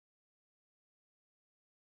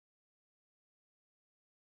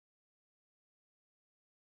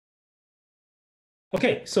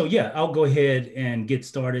Okay, so yeah, I'll go ahead and get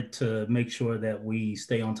started to make sure that we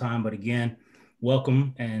stay on time. But again,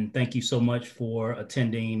 welcome and thank you so much for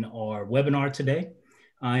attending our webinar today.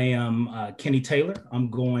 I am Kenny Taylor. I'm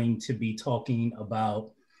going to be talking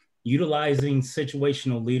about utilizing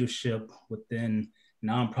situational leadership within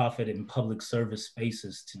nonprofit and public service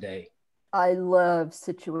spaces today. I love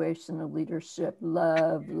situational leadership.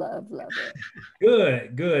 Love, love, love it.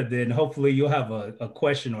 Good, good. Then hopefully you'll have a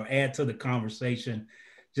question or add to the conversation.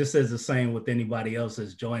 Just as the same with anybody else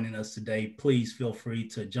that's joining us today, please feel free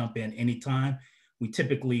to jump in anytime. We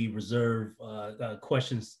typically reserve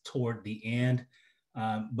questions toward the end,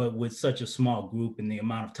 but with such a small group and the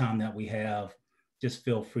amount of time that we have, just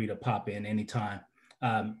feel free to pop in anytime.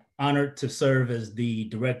 Honored to serve as the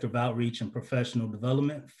Director of Outreach and Professional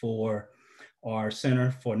Development for our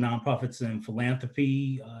Center for Nonprofits and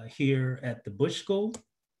Philanthropy here at the Bush School.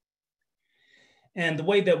 And the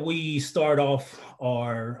way that we start off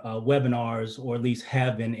our webinars, or at least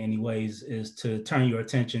have been anyways, is to turn your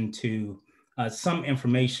attention to some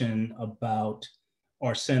information about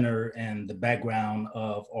our center and the background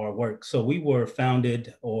of our work. So we were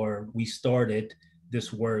founded, or we started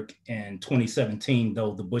this work in 2017,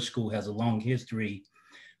 though the Bush School has a long history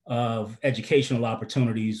of educational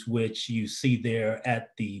opportunities, which you see there at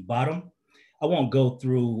the bottom. I won't go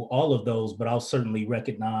through all of those, but I'll certainly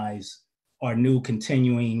recognize our new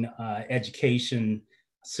continuing education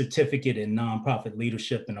certificate in nonprofit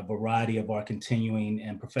leadership and a variety of our continuing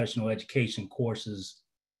and professional education courses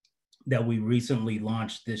that we recently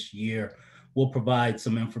launched this year. We'll provide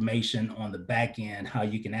some information on the back end, how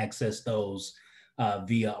you can access those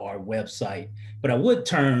via our website. But I would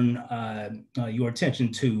turn your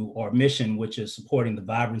attention to our mission, which is supporting the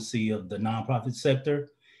vibrancy of the nonprofit sector.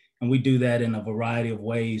 And we do that in a variety of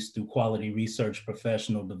ways through quality research,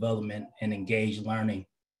 professional development, and engaged learning.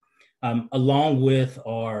 Along with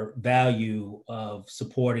our value of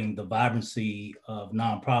supporting the vibrancy of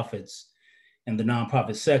nonprofits and the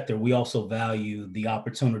nonprofit sector, we also value the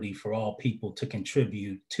opportunity for all people to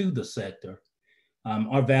contribute to the sector.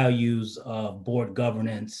 Our values of board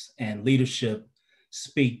governance and leadership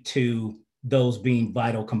speak to those being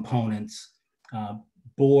vital components.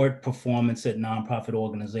 Board performance at nonprofit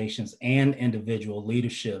organizations and individual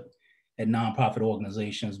leadership at nonprofit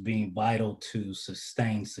organizations being vital to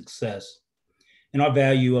sustain success. And our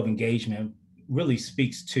value of engagement really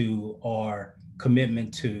speaks to our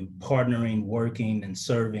commitment to partnering, working, and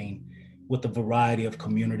serving with a variety of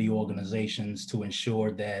community organizations to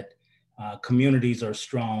ensure that communities are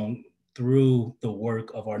strong through the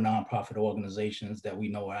work of our nonprofit organizations that we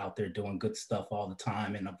know are out there doing good stuff all the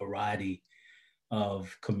time in a variety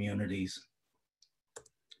of communities.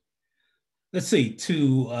 Let's see,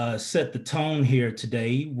 to set the tone here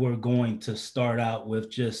today, we're going to start out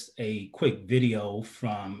with just a quick video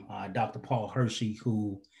from Dr. Paul Hershey,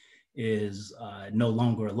 who is no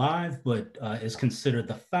longer alive, but is considered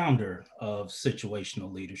the founder of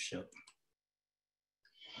situational leadership.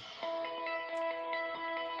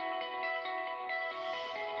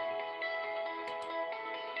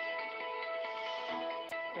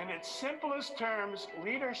 In its simplest terms,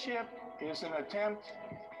 leadership is an attempt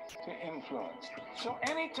to influence. So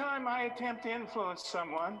anytime I attempt to influence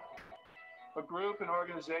someone, a group, an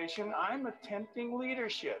organization, I'm attempting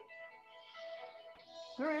leadership.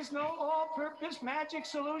 There is no all-purpose magic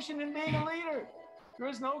solution in being a leader. There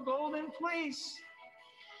is no golden fleece.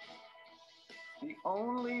 The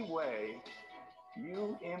only way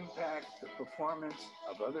you impact the performance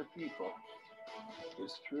of other people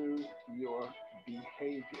is through your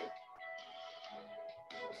behavior.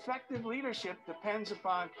 Effective leadership depends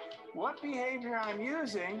upon what behavior I'm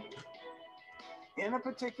using in a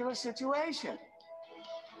particular situation.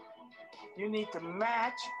 You need to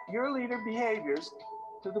match your leader behaviors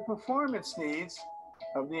to the performance needs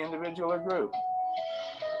of the individual or group.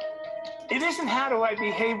 It isn't how do I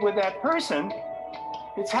behave with that person,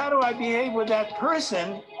 it's how do I behave with that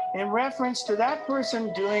person in reference to that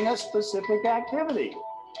person doing a specific activity.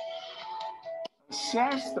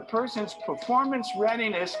 Assess the person's performance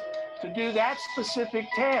readiness to do that specific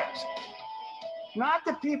task. Not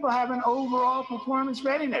that people have an overall performance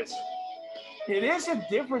readiness. It isn't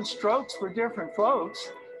different strokes for different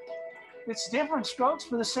folks. It's different strokes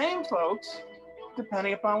for the same folks,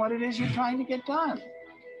 depending upon what it is you're trying to get done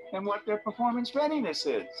and what their performance readiness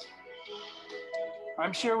is.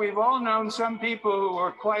 I'm sure we've all known some people who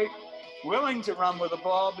were quite willing to run with the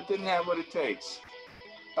ball, but didn't have what it takes.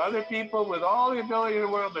 Other people with all the ability in the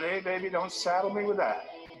world, but hey, baby, don't saddle me with that.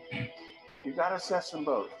 You've got to assess them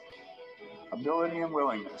both, ability and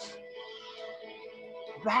willingness.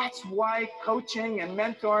 That's why coaching and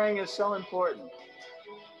mentoring is so important.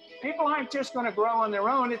 People aren't just going to grow on their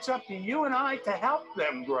own. It's up to you and I to help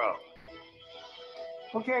them grow.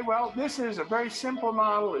 Okay, well, this is a very simple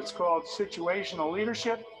model. It's called situational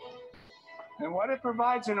leadership. And what it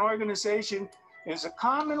provides an organization is a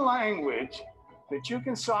common language that you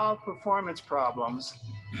can solve performance problems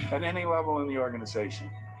at any level in the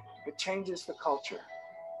organization. It changes the culture.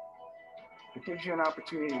 It gives you an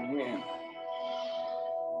opportunity to win.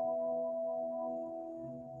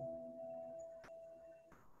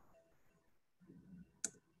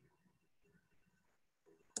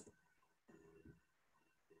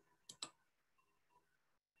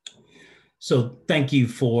 So thank you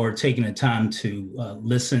for taking the time to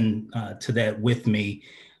listen to that with me.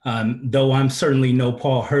 Though I'm certainly no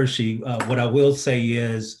Paul Hershey, what I will say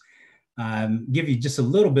is give you just a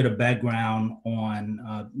little bit of background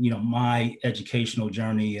on my educational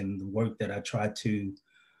journey and the work that I try to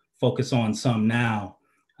focus on some now.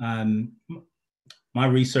 My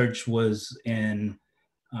research was in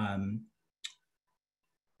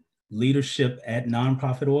leadership at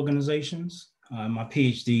nonprofit organizations. My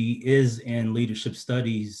PhD is in leadership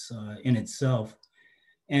studies in itself.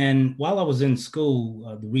 And while I was in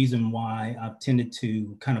school, the reason why I've tended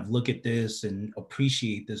to kind of look at this and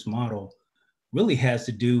appreciate this model really has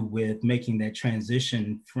to do with making that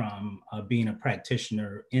transition from being a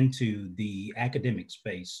practitioner into the academic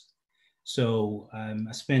space. So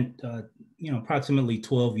I spent, approximately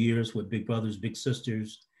 12 years with Big Brothers Big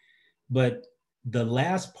Sisters, but the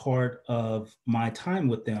last part of my time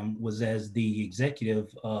with them was as the executive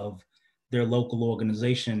of their local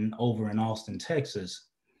organization over in Austin, Texas.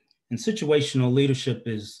 And situational leadership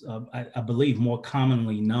is, I believe, more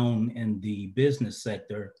commonly known in the business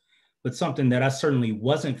sector, but something that I certainly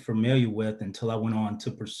wasn't familiar with until I went on to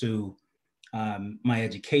pursue my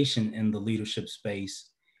education in the leadership space.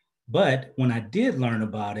 But when I did learn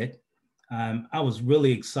about it, I was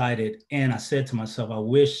really excited. And I said to myself, I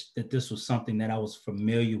wish that this was something that I was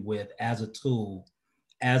familiar with as a tool,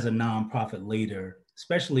 as a nonprofit leader,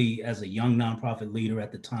 especially as a young nonprofit leader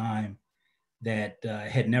at the time that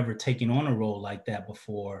had never taken on a role like that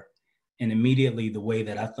before. And immediately the way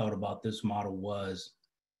that I thought about this model was,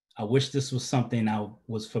 I wish this was something I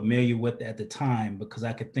was familiar with at the time, because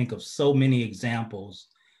I could think of so many examples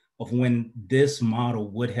of when this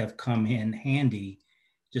model would have come in handy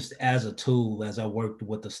just as a tool, as I worked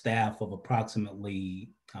with a staff of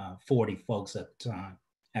approximately 40 folks at the time,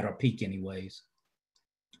 at our peak anyways.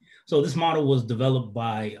 So this model was developed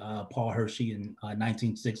by Paul Hershey in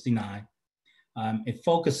 1969. It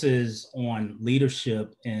focuses on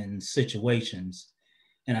leadership in situations.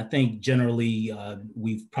 And I think generally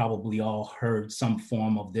we've probably all heard some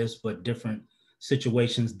form of this, but different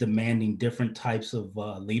situations demanding different types of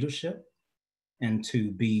leadership, and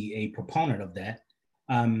to be a proponent of that.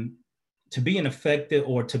 To be effective,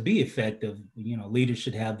 leaders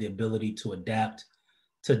should have the ability to adapt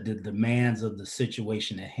to the demands of the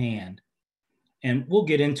situation at hand. And we'll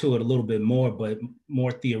get into it a little bit more, but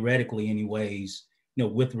more theoretically anyways,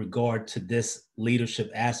 with regard to this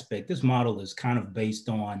leadership aspect, this model is kind of based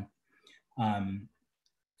on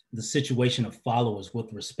the situation of followers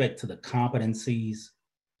with respect to the competencies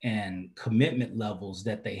and commitment levels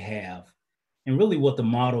that they have. And really what the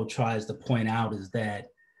model tries to point out is that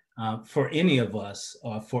for any of us,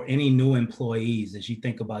 for any new employees, as you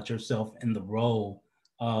think about yourself in the role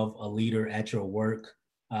of a leader at your work,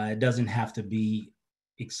 it doesn't have to be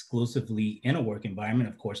exclusively in a work environment.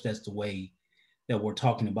 Of course, that's the way that we're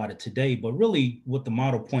talking about it today. But really what the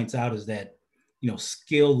model points out is that,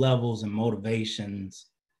 skill levels and motivations,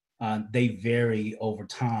 they vary over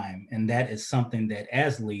time. And that is something that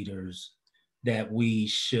as leaders that we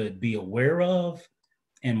should be aware of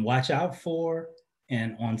and watch out for,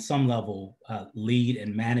 and on some level lead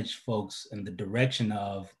and manage folks in the direction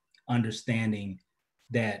of understanding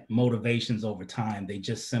that motivations over time, they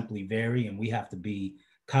just simply vary, and we have to be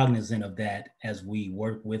cognizant of that as we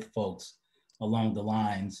work with folks along the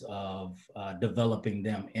lines of developing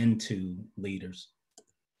them into leaders.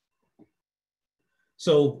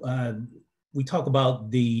 So we talk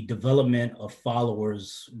about the development of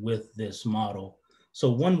followers with this model.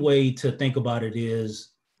 So one way to think about it is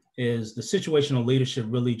the situational leadership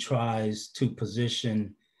really tries to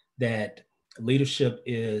position that leadership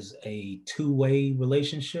is a two-way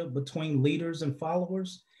relationship between leaders and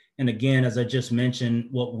followers. And again, as I just mentioned,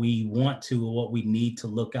 what we want to, or what we need to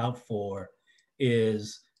look out for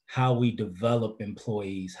is how we develop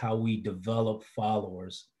employees, how we develop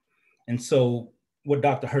followers. And so what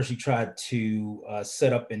Dr. Hershey tried to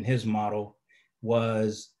set up in his model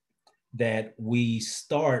was that we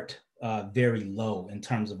start very low in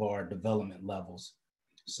terms of our development levels.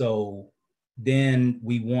 So then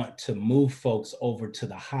we want to move folks over to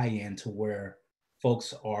the high end to where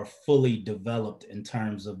folks are fully developed in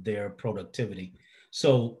terms of their productivity.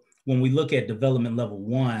 So when we look at development level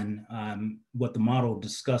one, what the model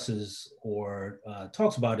discusses or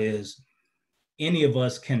talks about is any of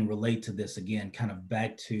us can relate to this. Again, kind of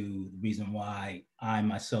back to the reason why I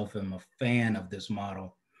myself am a fan of this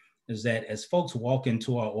model, is that as folks walk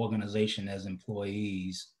into our organization as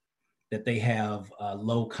employees, that they have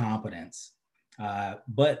low competence,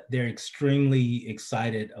 but they're extremely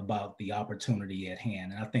excited about the opportunity at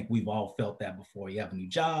hand. And I think we've all felt that before. You have a new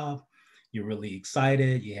job, you're really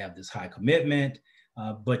excited, you have this high commitment,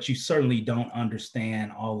 but you certainly don't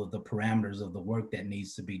understand all of the parameters of the work that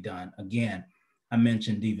needs to be done. Again, I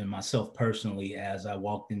mentioned even myself personally, as I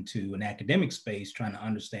walked into an academic space, trying to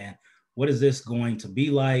understand what is this going to be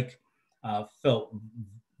like, felt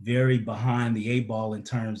very behind the eight ball in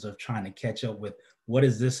terms of trying to catch up with what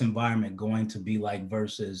is this environment going to be like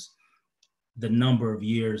versus the number of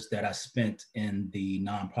years that I spent in the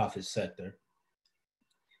nonprofit sector.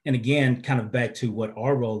 And again, kind of back to what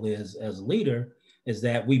our role is as a leader, is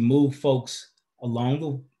that we move folks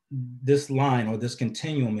along this line or this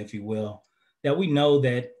continuum, if you will, that we know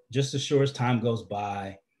that just as sure as time goes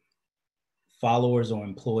by, followers or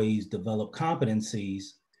employees develop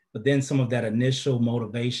competencies, but then some of that initial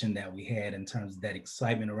motivation that we had in terms of that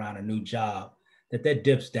excitement around a new job, that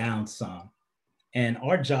dips down some. And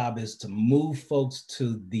our job is to move folks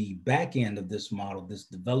to the back end of this model, this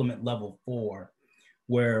development level 4,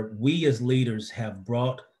 where we as leaders have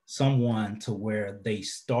brought someone to where they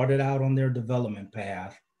started out on their development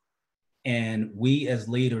path. And we as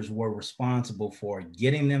leaders were responsible for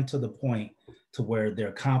getting them to the point to where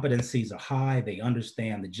their competencies are high, they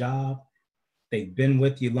understand the job, they've been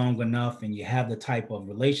with you long enough, and you have the type of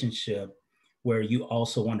relationship where you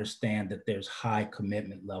also understand that there's high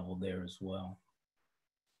commitment level there as well.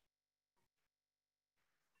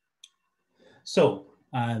 So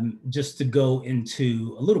just to go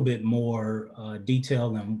into a little bit more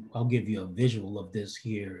detail, and I'll give you a visual of this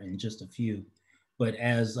here in just a few, but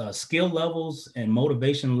as skill levels and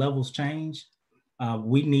motivation levels change,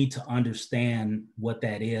 we need to understand what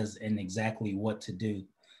that is and exactly what to do.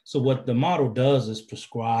 So what the model does is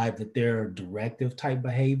prescribe that there are directive type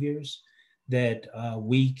behaviors that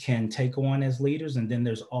we can take on as leaders. And then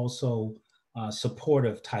there's also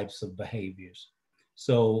supportive types of behaviors.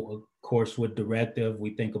 So of course, with directive, we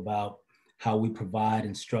think about how we provide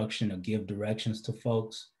instruction or give directions to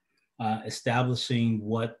folks, establishing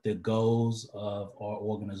what the goals of our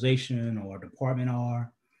organization or department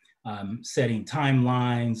are, setting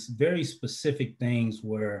timelines, very specific things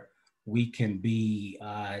where we can be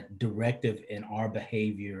directive in our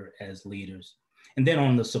behavior as leaders. And then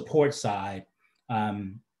on the support side,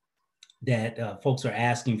 that folks are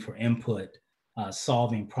asking for input,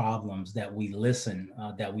 solving problems, that we listen,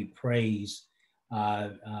 that we praise,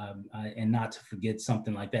 and not to forget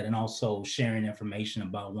something like that. And also sharing information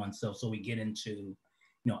about oneself. So we get into,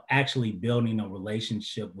 actually building a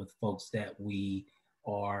relationship with folks that we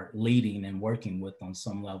are leading and working with on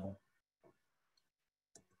some level.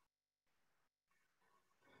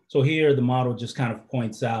 So here the model just kind of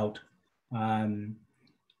points out,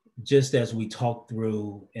 just as we talked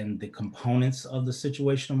through in the components of the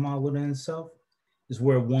situational model in itself, is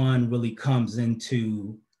where one really comes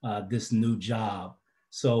into this new job.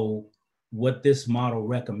 So what this model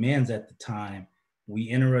recommends at the time, we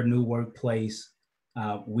enter a new workplace,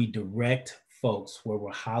 we direct folks where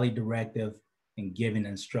we're highly directive and giving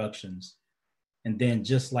instructions. And then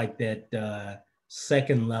just like that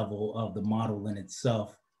second level of the model in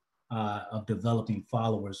itself, of developing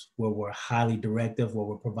followers, where we're highly directive, where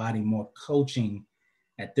we're providing more coaching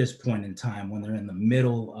at this point in time when they're in the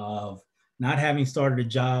middle of not having started a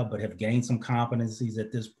job, but have gained some competencies at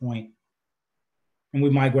this point. And we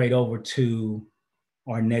migrate over to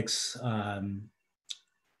our next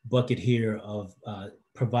bucket here of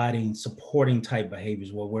providing supporting type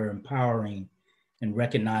behaviors, where we're empowering and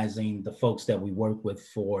recognizing the folks that we work with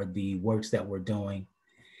for the works that we're doing.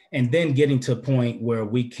 And then getting to a point where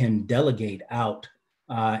we can delegate out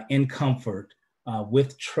in comfort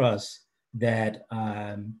with trust that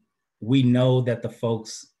we know that the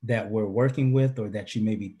folks that we're working with or that you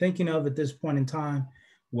may be thinking of at this point in time,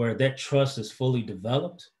 where that trust is fully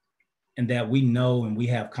developed and that we know and we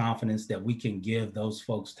have confidence that we can give those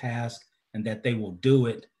folks tasks and that they will do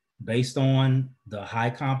it based on the high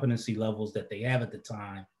competency levels that they have at the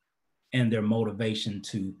time and their motivation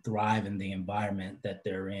to thrive in the environment that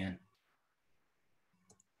they're in.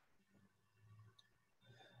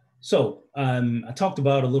 So I talked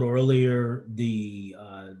about a little earlier the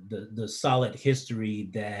solid history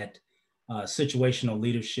that situational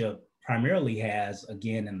leadership primarily has,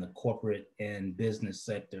 again, in the corporate and business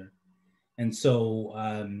sector. And so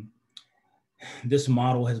this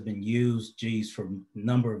model has been used, for a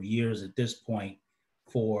number of years at this point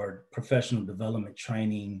for professional development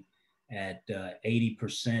training at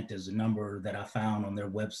 80% is a number that I found on their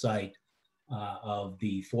website of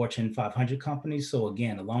the Fortune 500 companies. So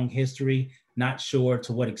again, a long history, not sure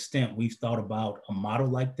to what extent we've thought about a model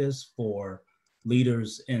like this for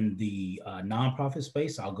leaders in the nonprofit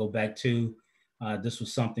space. I'll go back to, this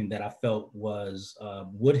was something that I felt was,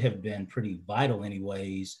 would have been pretty vital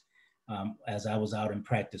anyways, as I was out in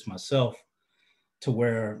practice myself, to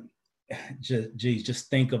where, just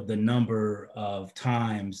think of the number of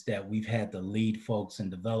times that we've had to lead folks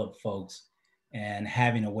and develop folks, and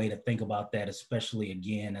having a way to think about that, especially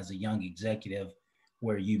again, as a young executive,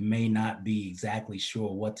 where you may not be exactly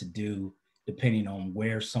sure what to do depending on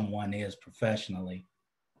where someone is professionally.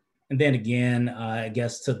 And then again, I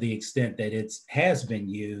guess to the extent that it has been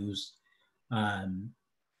used,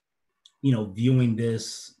 viewing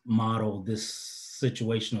this model, this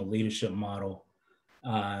situational leadership model,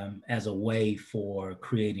 as a way for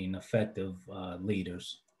creating effective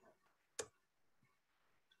leaders.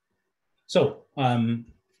 So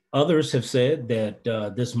others have said that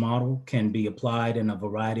this model can be applied in a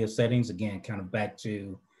variety of settings. Again, kind of back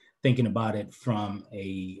to thinking about it from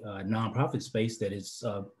a nonprofit space, that it's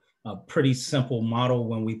a pretty simple model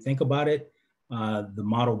when we think about it. The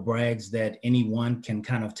model brags that anyone can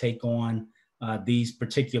kind of take on these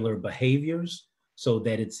particular behaviors so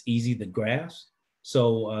that it's easy to grasp.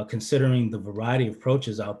 So considering the variety of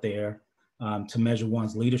approaches out there to measure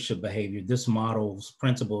one's leadership behavior, this model's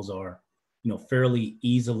principles are, fairly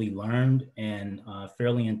easily learned and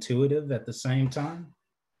fairly intuitive at the same time.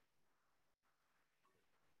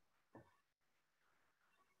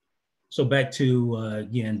 So back to,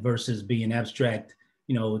 again, versus being abstract,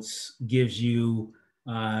 it gives you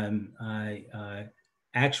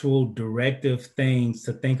actual directive things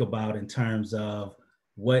to think about in terms of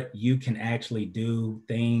what you can actually do,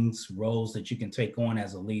 things, roles that you can take on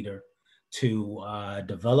as a leader to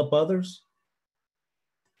develop others.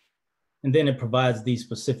 And then it provides these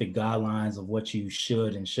specific guidelines of what you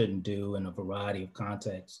should and shouldn't do in a variety of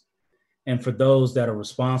contexts. And for those that are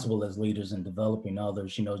responsible as leaders in developing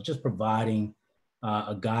others, just providing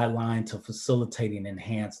a guideline to facilitate and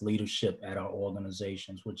enhance leadership at our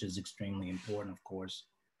organizations, which is extremely important, of course,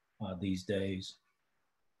 these days.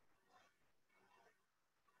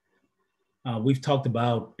 We've talked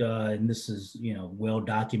about, and this is, well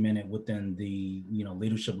documented within the,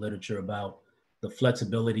 leadership literature, about the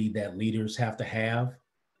flexibility that leaders have to have.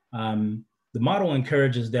 The model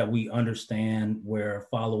encourages that we understand where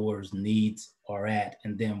followers' needs are at,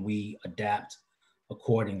 and then we adapt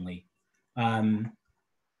accordingly.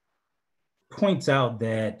 Points out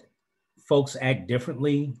that folks act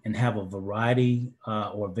differently and have a variety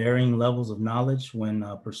or varying levels of knowledge when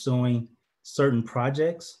pursuing certain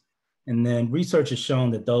projects. And then research has shown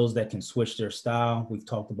that those that can switch their style, we've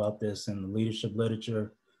talked about this in the leadership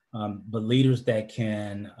literature, but leaders that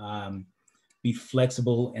can be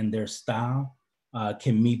flexible in their style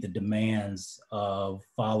can meet the demands of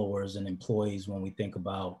followers and employees when we think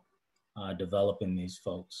about developing these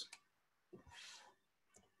folks.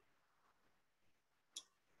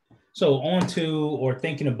 So on to, or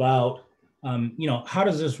thinking about, how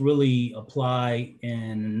does this really apply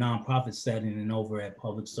in a nonprofit setting and over at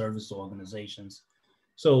public service organizations?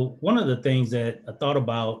 So one of the things that I thought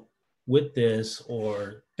about with this,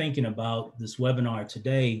 or thinking about this webinar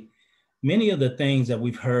today, many of the things that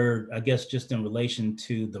we've heard, I guess, just in relation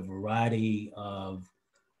to the variety of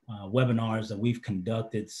webinars that we've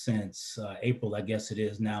conducted since April, I guess it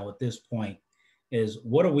is now at this point, is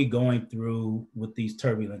what are we going through with these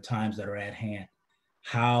turbulent times that are at hand?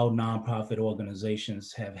 How nonprofit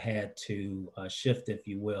organizations have had to shift, if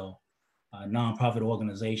you will. Nonprofit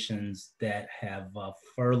organizations that have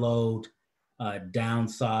furloughed,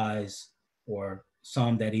 downsized, or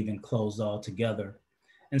some that even closed altogether.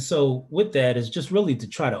 And so with that is just really to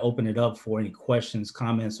try to open it up for any questions,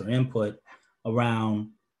 comments, or input around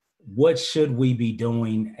what should we be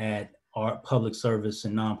doing at our public service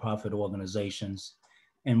and nonprofit organizations.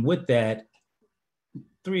 And with that,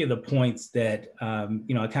 three of the points that I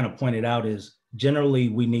kind of pointed out is generally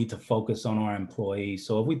we need to focus on our employees.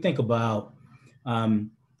 So if we think about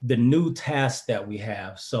the new tasks that we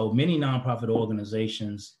have, so many nonprofit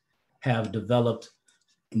organizations have developed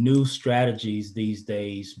new strategies these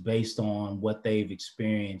days based on what they've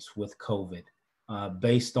experienced with COVID,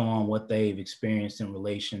 based on what they've experienced in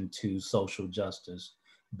relation to social justice,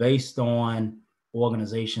 based on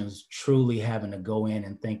organizations truly having to go in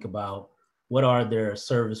and think about what are their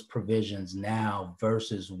service provisions now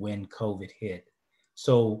versus when COVID hit?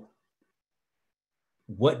 So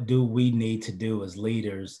what do we need to do as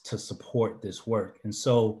leaders to support this work? And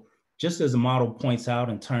so just as the model points out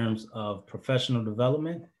in terms of professional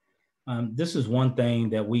development, this is one thing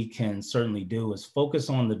that we can certainly do is focus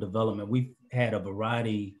on the development. We've had a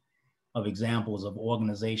variety of examples of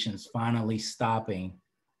organizations finally stopping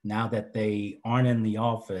now that they aren't in the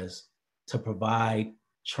office to provide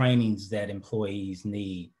trainings that employees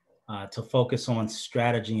need, to focus on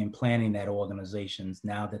strategy and planning at organizations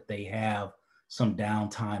now that they have some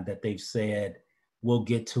downtime that they've said we'll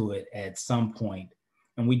get to it at some point.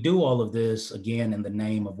 And we do all of this, again, in the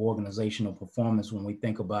name of organizational performance when we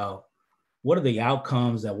think about what are the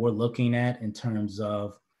outcomes that we're looking at in terms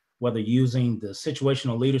of whether using the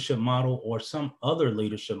situational leadership model or some other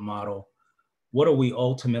leadership model, what are we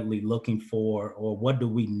ultimately looking for, or what do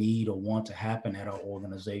we need or want to happen at our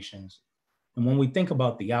organizations? And when we think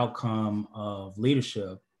about the outcome of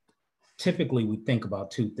leadership, typically we think about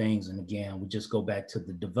two things. And again, we just go back to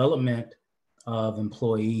the development of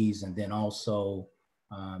employees and then also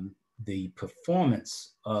the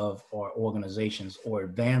performance of our organizations or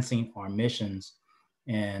advancing our missions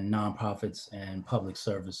in nonprofits and public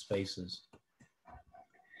service spaces.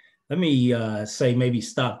 Let me say maybe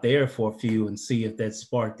stop there for a few and see if that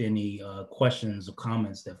sparked any questions or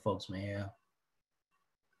comments that folks may have.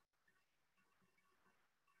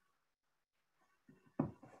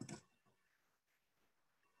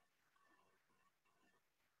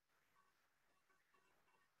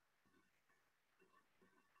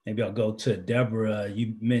 Maybe I'll go to Deborah.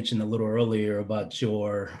 You mentioned a little earlier about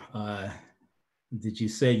your, did you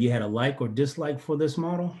say you had a like or dislike for this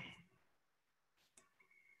model?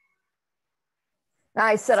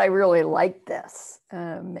 I said I really like this,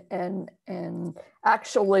 and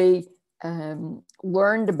actually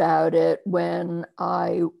learned about it when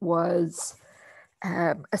I was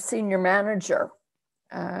a senior manager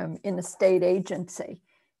in a state agency,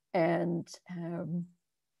 and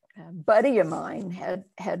a buddy of mine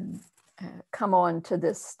had come on to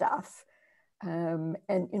this stuff and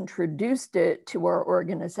introduced it to our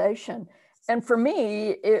organization, and for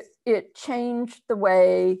me, it changed the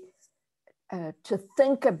way to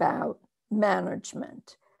think about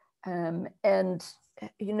management. And,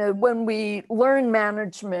 you know, when we learn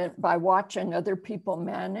management by watching other people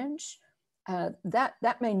manage,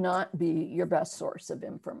 that may not be your best source of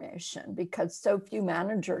information because so few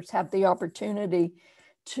managers have the opportunity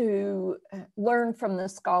to learn from the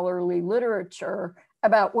scholarly literature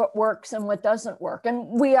about what works and what doesn't work.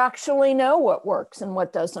 And we actually know what works and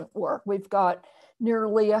what doesn't work. We've got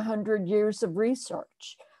nearly 100 years of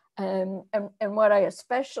research. And what I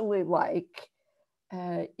especially like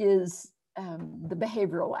is the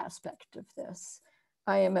behavioral aspect of this.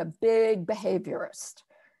 I am a big behaviorist.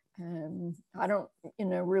 I don't,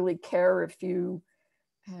 really care if you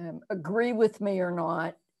agree with me or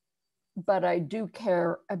not, but I do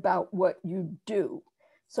care about what you do.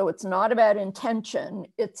 So it's not about intention.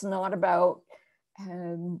 It's not about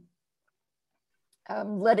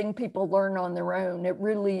letting people learn on their own. It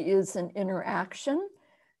really is an interaction.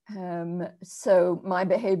 So my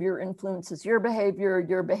behavior influences your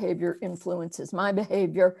behavior influences my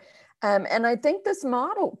behavior. And I think this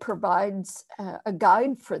model provides a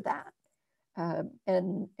guide for that.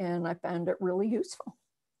 And I found it really useful.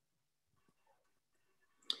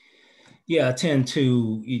 Yeah, I tend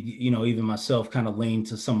to, even myself kind of lean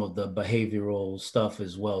to some of the behavioral stuff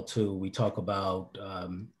as well, too. We talk about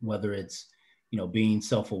whether it's being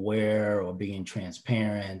self-aware or being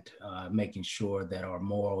transparent, making sure that our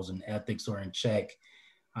morals and ethics are in check.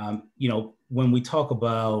 When we talk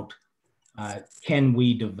about can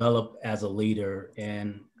we develop as a leader,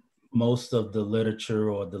 and most of the literature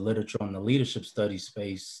or the literature on the leadership study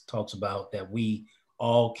space talks about that we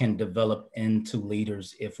all can develop into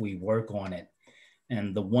leaders if we work on it.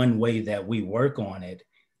 And the one way that we work on it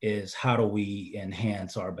is how do we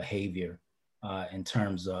enhance our behavior in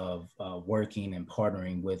terms of working and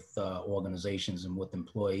partnering with organizations and with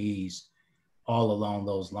employees, all along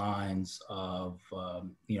those lines of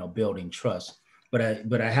building trust. But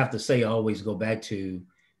I have to say, I always go back to,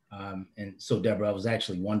 and so Deborah, I was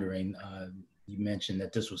actually wondering, you mentioned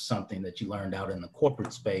that this was something that you learned out in the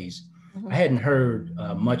corporate space. Mm-hmm. I hadn't heard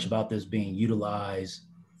much about this being utilized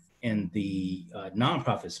in the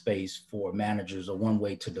nonprofit space for managers, or one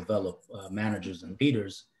way to develop managers and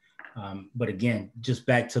leaders. But again, just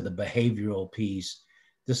back to the behavioral piece,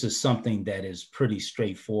 this is something that is pretty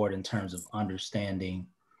straightforward in terms of understanding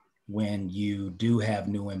when you do have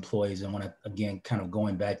new employees. And when again, kind of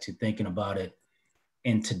going back to thinking about it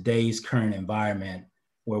in today's current environment,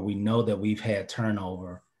 where we know that we've had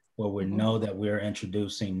turnover, where we Mhm. know that we're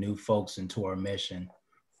introducing new folks into our mission,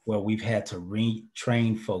 where we've had to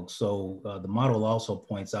retrain folks. So the model also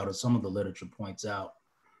points out, or some of the literature points out,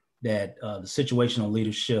 that the situational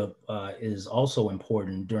leadership is also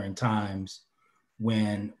important during times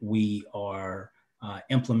when we are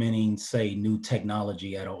implementing, say, new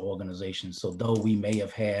technology at our organization. So though we may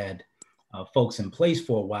have had folks in place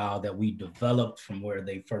for a while that we developed from where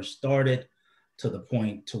they first started to the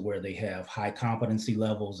point to where they have high competency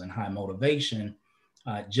levels and high motivation,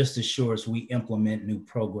 just as sure as we implement new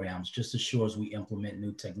programs, just as sure as we implement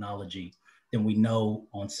new technology, then we know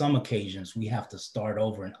on some occasions we have to start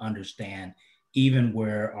over and understand even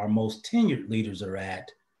where our most tenured leaders are at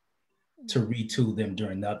to retool them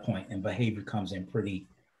during that point. And behavior comes in to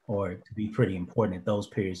be pretty important at those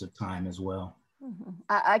periods of time as well. Mhm.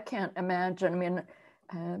 I can't imagine. I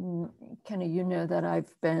mean, Kenny, you know that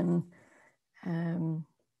I've been an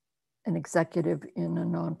executive in a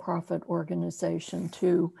nonprofit organization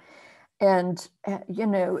too. And, you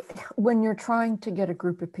know, when you're trying to get a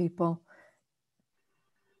group of people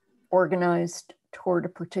organized toward a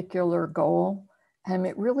particular goal,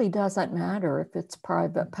 it really doesn't matter if it's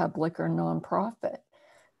private, public, or nonprofit.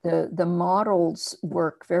 The models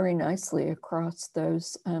work very nicely across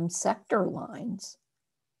those sector lines.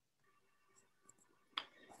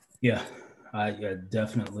 Yeah, I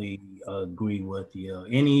definitely agree with you.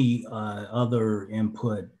 Any other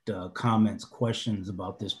input, comments, questions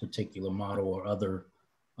about this particular model or other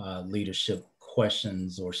leadership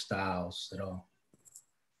questions or styles at all?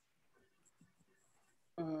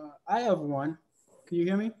 I have one. Can you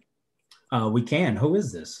hear me? We can. Who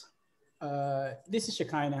is this? This is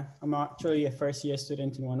Shekinah. I'm actually a first year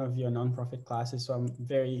student in one of your nonprofit classes, so I'm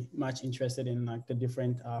very much interested in like the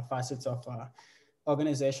different facets of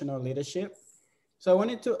organizational leadership. So I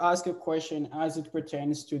wanted to ask a question as it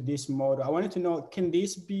pertains to this model. I wanted to know, can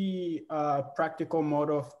this be a practical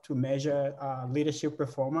model to measure leadership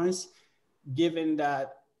performance, given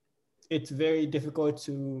that it's very difficult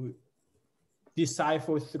to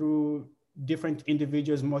decipher through different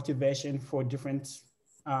individuals' motivation for different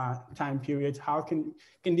time periods? How can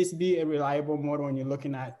this be a reliable model when you're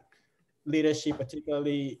looking at leadership,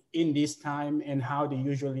 particularly in this time, and how they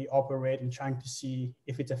usually operate and trying to see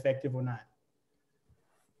if it's effective or not?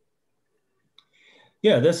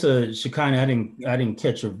 Yeah, that's a Shekinah. I didn't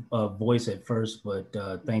catch your voice at first, but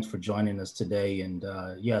thanks for joining us today. And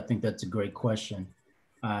yeah, I think that's a great question.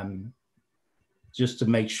 Just to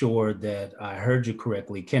make sure that I heard you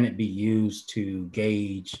correctly, can it be used to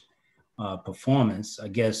gauge performance? I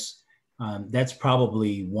guess that's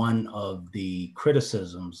probably one of the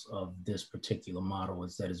criticisms of this particular model,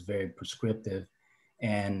 is that it's very prescriptive.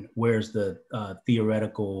 And where's the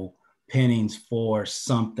theoretical pinnings for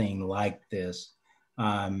something like this?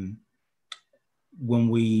 When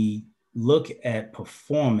we look at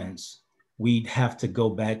performance, we'd have to go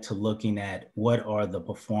back to looking at what are the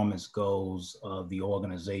performance goals of the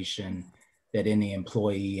organization that any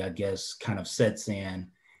employee, I guess, kind of sets in,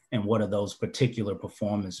 and what are those particular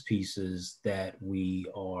performance pieces that we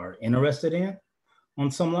are interested in on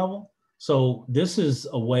some level. So this is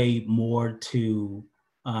a way more to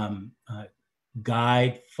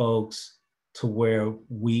guide folks to where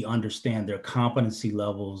we understand their competency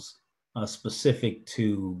levels specific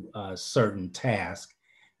to certain tasks.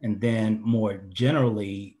 And then more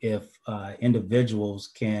generally, if individuals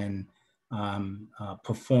can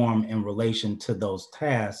perform in relation to those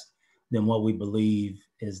tasks, then what we believe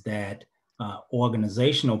is that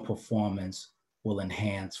organizational performance will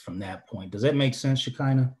enhance from that point. Does that make sense,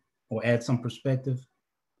 Shekinah? Or add some perspective?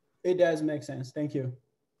 It does make sense. Thank you.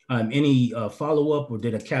 Any follow-up, or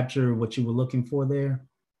did I capture what you were looking for there?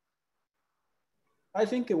 I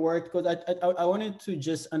think it worked because I wanted to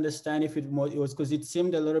just understand if it was because it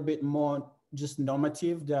seemed a little bit more just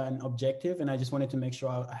normative than objective. And I just wanted to make sure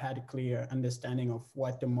I had a clear understanding of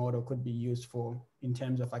what the model could be used for in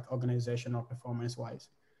terms of like organizational performance wise.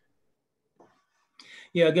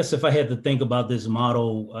 Yeah, I guess if I had to think about this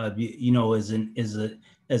model, you know, as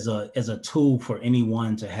a tool for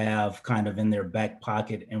anyone to have kind of in their back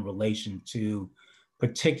pocket in relation to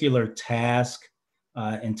particular task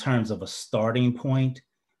in terms of a starting point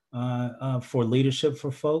for leadership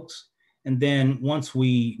for folks. And then once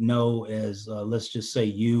we know, as let's just say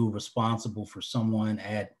you responsible for someone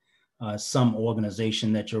at some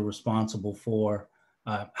organization that you're responsible for,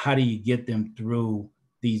 how do you get them through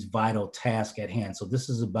these vital tasks at hand? So this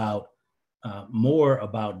is about more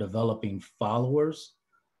about developing followers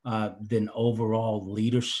than overall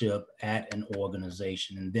leadership at an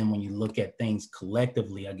organization. And then when you look at things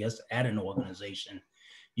collectively, I guess, at an organization,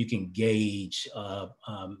 you can gauge,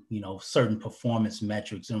 certain performance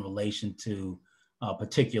metrics in relation to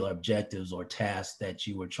particular objectives or tasks that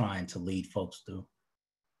you were trying to lead folks through.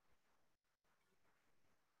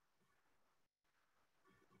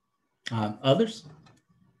 Others?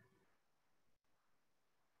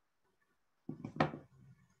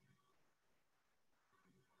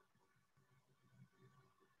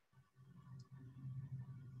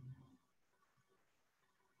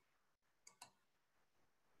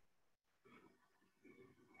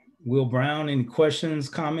 Will Brown, any questions,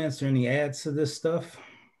 comments, or any adds to this stuff?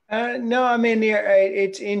 No, I mean,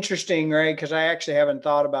 it's interesting, right? Because I actually haven't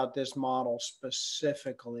thought about this model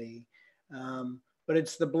specifically, but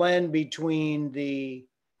it's the blend between the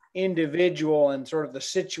individual and sort of the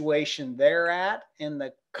situation they're at and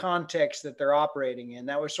the context that they're operating in.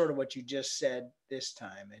 That was sort of what you just said this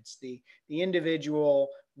time. It's the individual,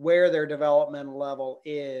 where their developmental level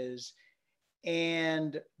is,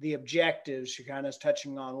 and the objectives you're kind of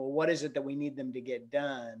touching on. Well, what is it that we need them to get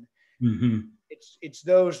done? Mm-hmm. It's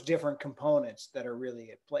those different components that are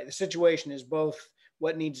really at play. The situation is both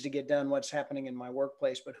what needs to get done, what's happening in my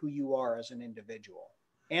workplace, but who you are as an individual,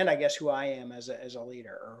 and I guess who I am as a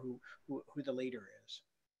leader, or who the leader is.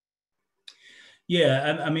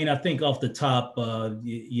 Yeah, I mean, I think off the top, when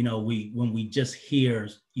we just hear,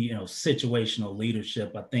 situational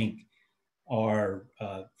leadership, I think our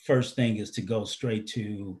first thing is to go straight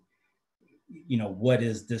to, what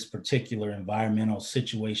is this particular environmental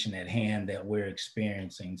situation at hand that we're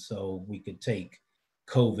experiencing? So we could take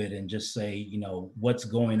COVID and just say, what's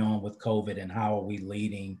going on with COVID and how are we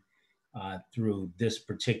leading through this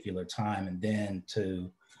particular time? And then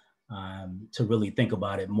to really think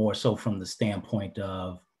about it more so from the standpoint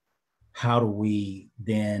of how do we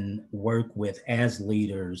then work with, as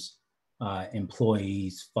leaders,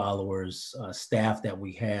 employees, followers, staff that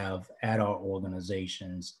we have at our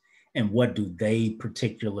organizations, and what do they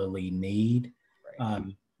particularly need? Right.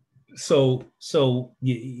 So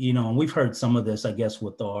and we've heard some of this, I guess,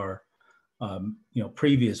 with our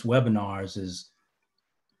previous webinars, is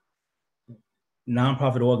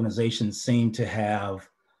nonprofit organizations seem to have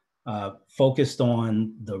focused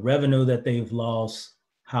on the revenue that they've lost,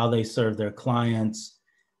 how they serve their clients.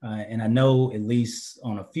 And I know at least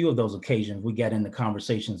on a few of those occasions, we get into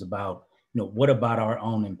conversations about, what about our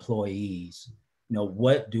own employees?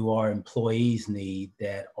 What do our employees need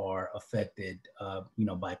that are affected,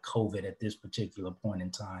 by COVID at this particular point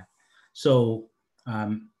in time? So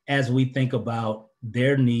as we think about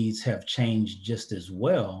their needs have changed just as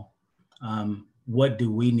well, what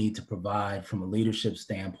do we need to provide from a leadership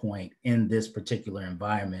standpoint in this particular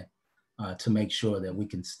environment to make sure that we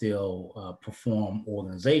can still perform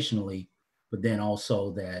organizationally, but then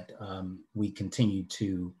also that we continue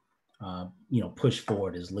to push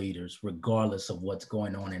forward as leaders, regardless of what's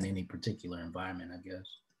going on in any particular environment, I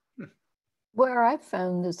guess. Where I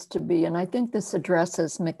found this to be, and I think this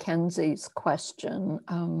addresses Mackenzie's question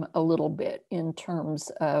a little bit in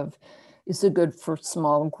terms of, is it good for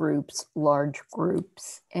small groups, large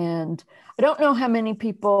groups? And I don't know how many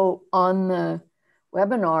people on the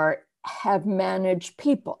webinar have managed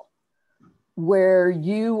people where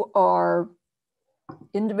you are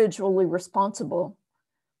individually responsible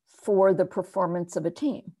for the performance of a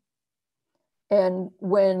team. And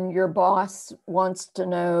when your boss wants to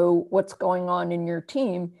know what's going on in your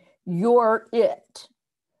team, you're it.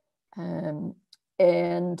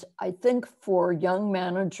 And I think for young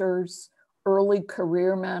managers, early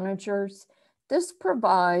career managers, this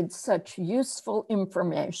provides such useful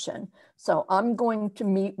information. So I'm going to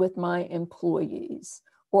meet with my employees,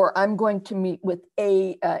 or I'm going to meet with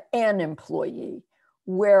an employee.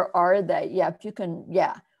 Where are they? Yeah, if you can,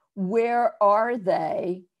 yeah. Where are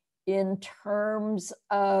they in terms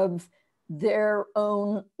of their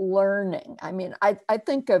own learning? I mean, I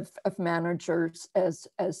think of managers as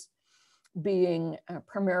being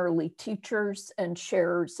primarily teachers and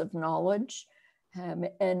sharers of knowledge.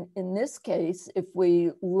 And in this case, if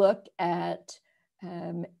we look at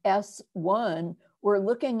S1, we're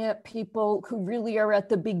looking at people who really are at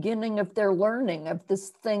the beginning of their learning of this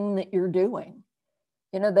thing that you're doing.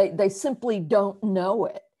 They simply don't know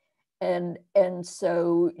it. And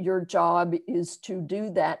so your job is to do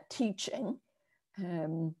that teaching,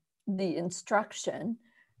 the instruction,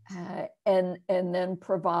 and then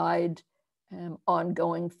provide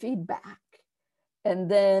ongoing feedback.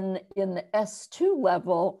 And then in the S2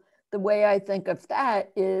 level, the way I think of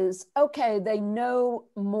that is, okay, they know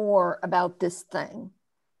more about this thing,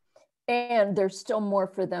 and there's still more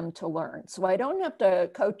for them to learn. So I don't have to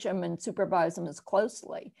coach them and supervise them as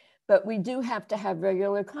closely, but we do have to have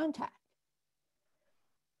regular contact.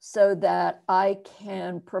 so that I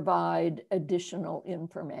can provide additional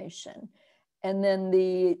information. And then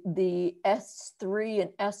the S3 and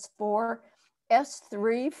S4,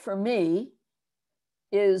 S3 for me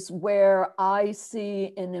is where I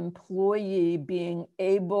see an employee being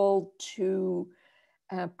able to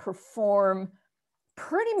perform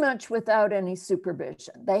pretty much without any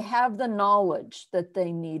supervision. They have the knowledge that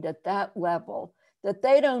they need at that level, that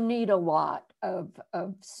they don't need a lot of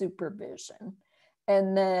supervision.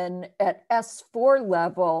 And then at S4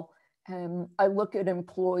 level, I look at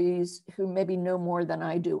employees who maybe know more than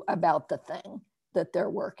I do about the thing that they're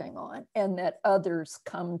working on, and that others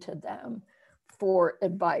come to them for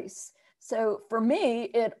advice. So for me,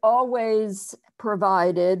 it always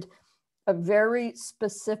provided a very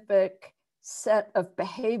specific set of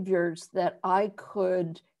behaviors that I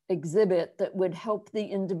could exhibit that would help the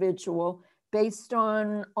individual based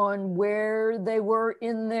on where they were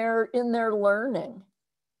in their learning.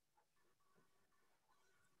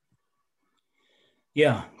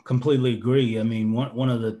 Yeah, completely agree. I mean, one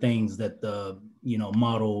of the things that the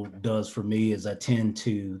model does for me is I tend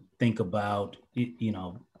to think about,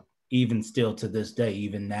 even still to this day,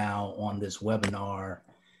 even now on this webinar,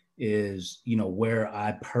 is where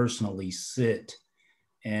I personally sit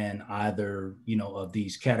in either of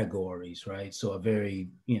these categories, right? So a very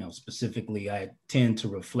specifically, I tend to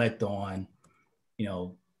reflect on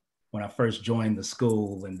when I first joined the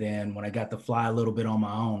school, and then when I got to fly a little bit on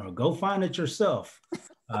my own, or go find it yourself.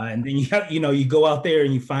 And then you go out there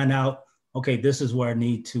and you find out, okay, this is where I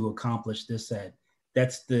need to accomplish this at.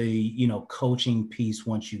 That's the coaching piece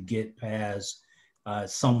once you get past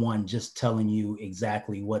someone just telling you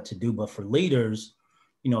exactly what to do. But for leaders,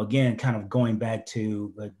 again, kind of going back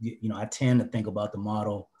to, I tend to think about the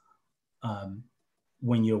model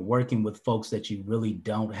when you're working with folks that you really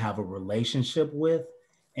don't have a relationship with,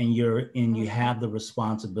 and you have the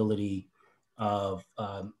responsibility of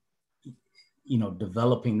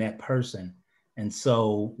developing that person. And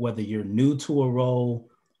so whether you're new to a role,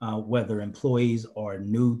 whether employees are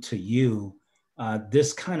new to you,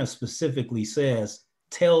 this kind of specifically says,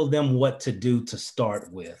 tell them what to do to start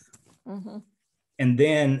with. Mm-hmm. And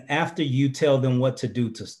then after you tell them what to do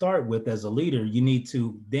to start with as a leader, you need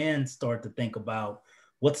to then start to think about,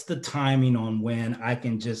 what's the timing on when I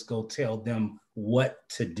can just go tell them what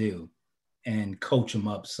to do and coach them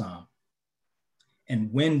up some?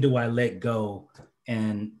 And when do I let go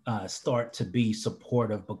and start to be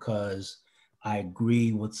supportive because I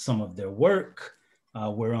agree with some of their work,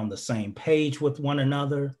 we're on the same page with one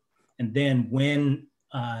another? And then when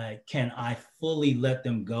can I fully let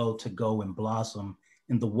them go and blossom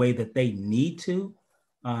in the way that they need to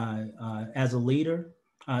as a leader,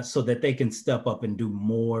 so that they can step up and do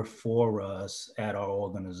more for us at our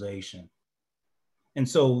organization? And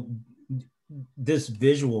so this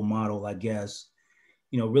visual model, I guess,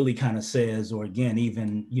 really kind of says, or again,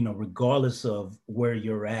 even, regardless of where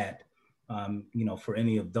you're at, for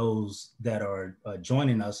any of those that are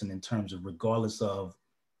joining us, and in terms of regardless of,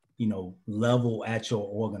 level at your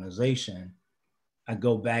organization, I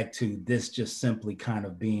go back to this just simply kind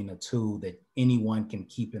of being a tool that anyone can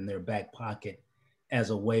keep in their back pocket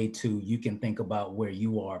as a way to, you can think about where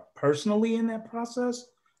you are personally in that process.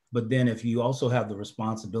 But then if you also have the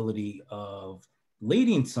responsibility of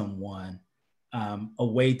leading someone, a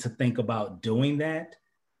way to think about doing that,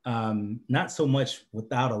 not so much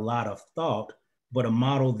without a lot of thought, but a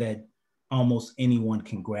model that almost anyone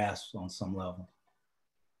can grasp on some level.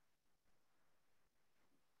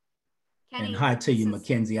 Kenny, and hi to you,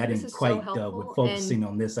 Mackenzie. I didn't quite, so with focusing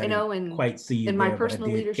on this, I didn't quite see you in there, my personal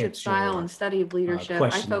leadership style and study of leadership, I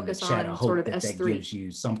focus on sort of S3. That gives you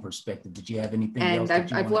some perspective. Did you have anything else?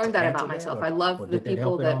 And I've learned that about myself. I love the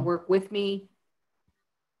people that work with me.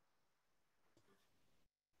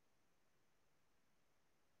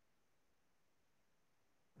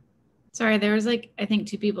 Sorry, there was I think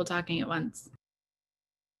 2 people talking at once.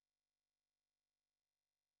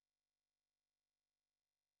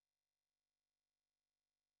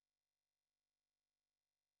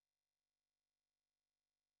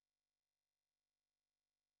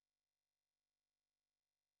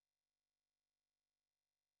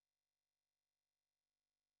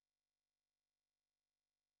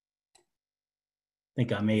 I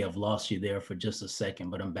think I may have lost you there for just a second,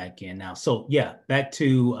 but I'm back in now. So yeah, back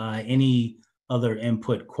to any other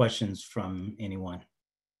input, questions from anyone?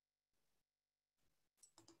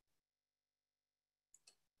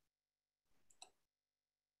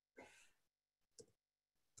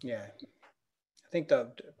 Yeah, I think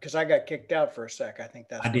because I got kicked out for a sec. I think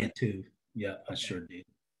that's. I did too. Yeah, I sure did.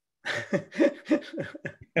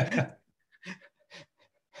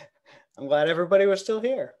 I'm glad everybody was still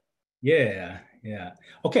here. Yeah, yeah.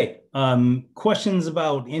 Okay. Questions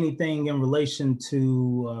about anything in relation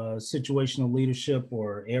to situational leadership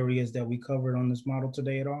or areas that we covered on this model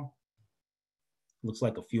today at all? Looks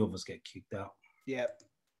like a few of us get kicked out. Yep.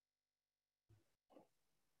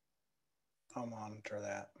 I'll monitor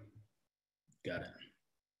that. Got it.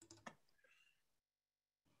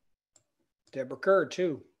 Deborah Kerr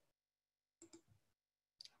too.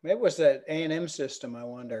 Maybe it was that A&M system, I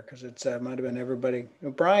wonder, because it's might have been everybody.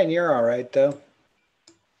 Brian, you're all right though.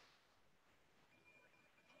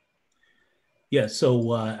 Yeah,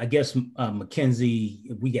 so I guess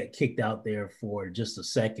Mackenzie, we got kicked out there for just a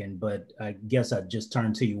second, but I guess I just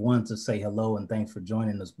turned to you, one, to say hello and thanks for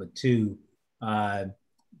joining us, but two, I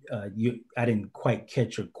didn't quite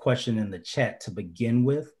catch your question in the chat to begin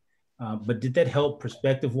with, but did that help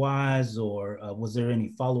perspective-wise, or was there any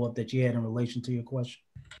follow-up that you had in relation to your question?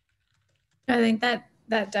 I think that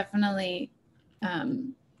definitely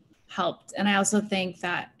helped. And I also think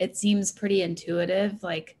that it seems pretty intuitive,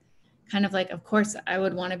 like kind of like, of course, I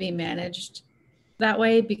would want to be managed that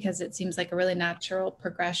way because it seems like a really natural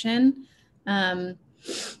progression. And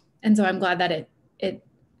so I'm glad that it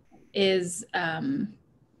is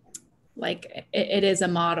like it is a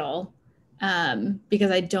model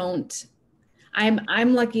because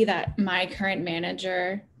I'm lucky that my current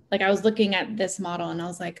manager, like I was looking at this model and I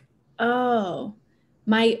was like, oh,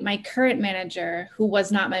 my current manager, who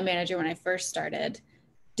was not my manager when I first started,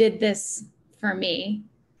 did this for me.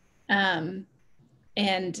 And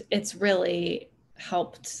it's really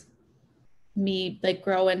helped me like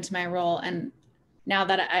grow into my role. And now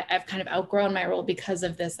that I've kind of outgrown my role because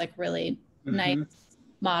of this like really nice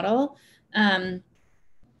model. And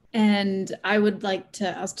I would like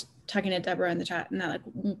to, I was talking to Deborah in the chat, and that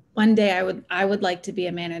like one day I would like to be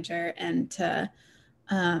a manager and to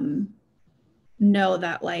know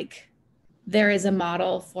that like there is a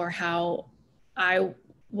model for how I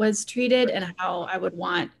was treated and how I would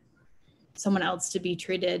want someone else to be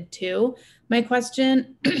treated too. My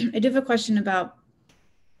question, I do have a question about,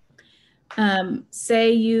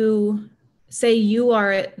 say you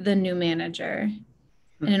are the new manager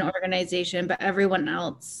in an organization, but everyone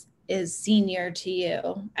else is senior to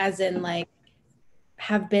you, as in like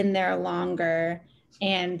have been there longer,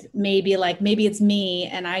 and maybe it's me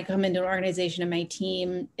and I come into an organization and my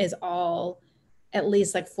team is all at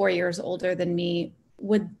least like 4 years older than me.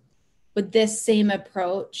 Would this same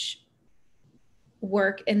approach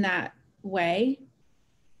work in that way?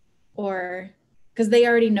 Or because they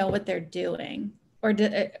already know what they're doing, or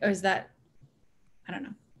is that, I don't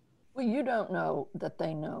know. Well, you don't know that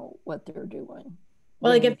they know what they're doing.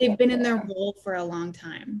 Well, like if they've been in their role for a long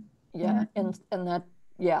time. Yeah, and that,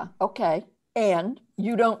 yeah, okay. And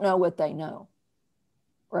you don't know what they know,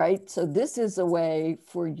 right? So this is a way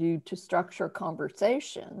for you to structure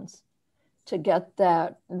conversations to get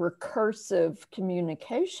that recursive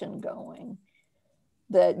communication going,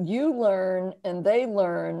 that you learn and they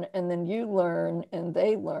learn, and then you learn and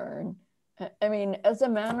they learn. I mean, as a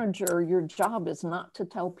manager, your job is not to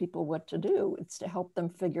tell people what to do. It's to help them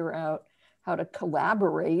figure out how to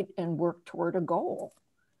collaborate and work toward a goal.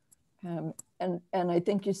 And I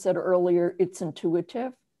think you said earlier, it's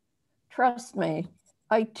intuitive. Trust me,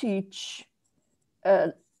 I teach,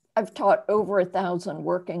 I've taught over 1,000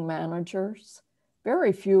 working managers.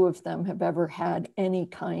 Very few of them have ever had any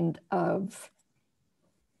kind of,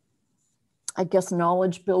 I guess,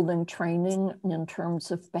 knowledge building training in terms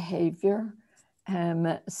of behavior.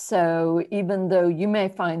 So even though you may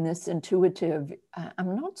find this intuitive,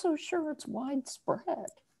 I'm not so sure it's widespread,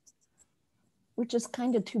 which is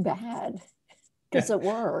kind of too bad because it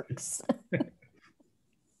works.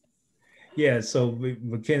 Yeah, so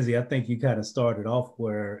Mackenzie, I think you kind of started off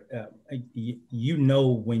where you know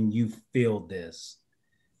when you feel this,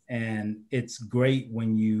 and it's great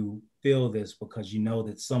when you feel this because you know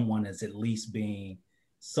that someone is at least being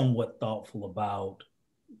somewhat thoughtful about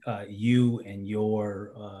you and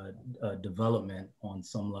your development on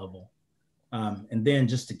some level. And then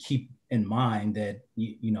just to keep in mind that,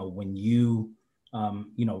 you know, when you,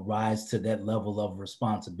 you know, rise to that level of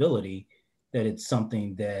responsibility, that it's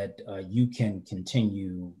something that you can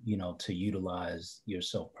continue, you know, to utilize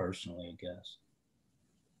yourself personally, I guess.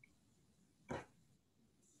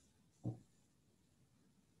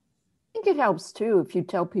 I think it helps too if you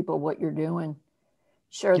tell people what you're doing,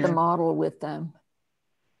 share the model with them,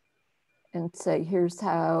 and say, here's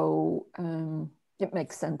how it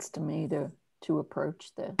makes sense to me to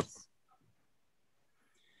approach this.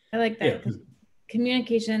 I like that. Yeah.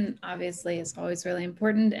 Communication obviously is always really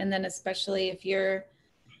important. And then especially if you're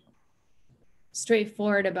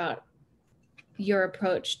straightforward about your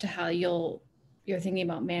approach to how you're thinking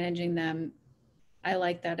about managing them, I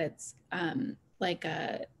like that it's like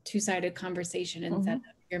a two-sided conversation instead of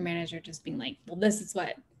your manager just being like, well, this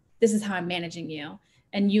is how I'm managing you,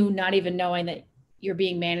 and you not even knowing that you're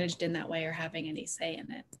being managed in that way or having any say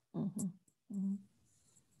in it.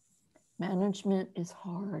 Management is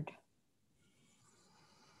hard.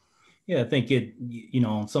 Yeah, I think it,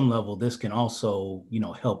 on some level, this can also,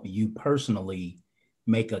 help you personally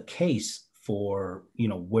make a case for,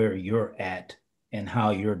 where you're at and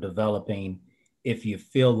how you're developing. If you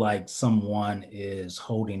feel like someone is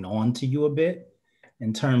holding on to you a bit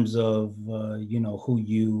in terms of, who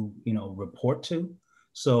you, report to.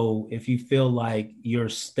 So if you feel like you're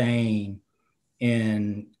staying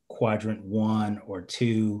in quadrant 1 or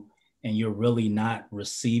 2, and you're really not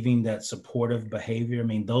receiving that supportive behavior. I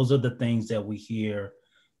mean, those are the things that we hear,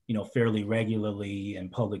 fairly regularly in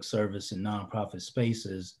public service and nonprofit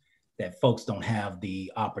spaces, that folks don't have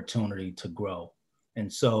the opportunity to grow.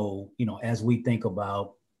 And so, as we think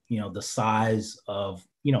about, the size of,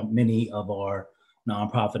 many of our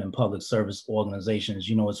nonprofit and public service organizations,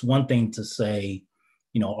 it's one thing to say,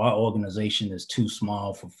 our organization is too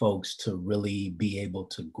small for folks to really be able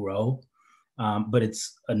to grow. But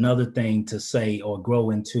it's another thing to say, or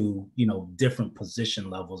grow into, different position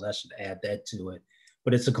levels. I should add that to it.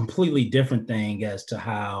 But it's a completely different thing as to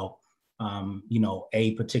how,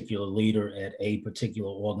 a particular leader at a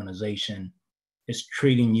particular organization is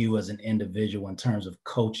treating you as an individual in terms of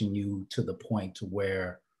coaching you to the point to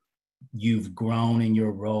where you've grown in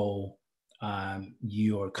your role,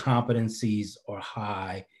 your competencies are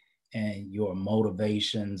high, and your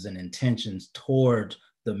motivations and intentions toward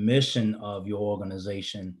the mission of your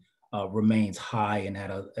organization remains high and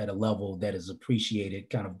at a level that is appreciated,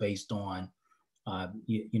 kind of based on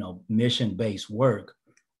mission-based work.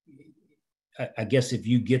 I guess if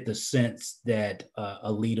you get the sense that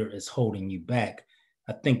a leader is holding you back,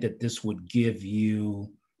 I think that this would give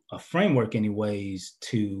you a framework, anyways,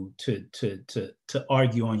 to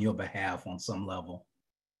argue on your behalf on some level.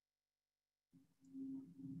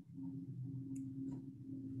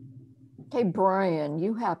 Hey, Brian,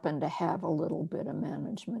 you happen to have a little bit of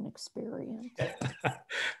management experience.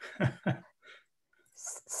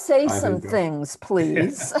 Say some things,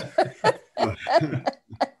 please.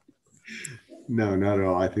 No, not at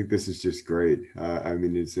all. I think this is just great. I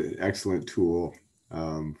mean, it's an excellent tool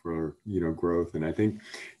for, growth. And I think,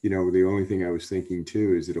 the only thing I was thinking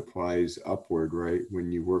too is it applies upward, right? When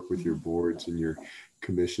you work with your boards and your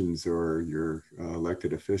commissions or your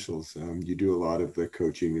elected officials, you do a lot of the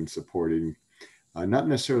coaching and supporting, not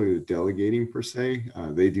necessarily the delegating per se.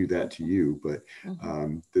 They do that to you, but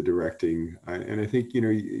the directing. And I think,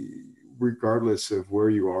 regardless of where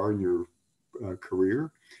you are in your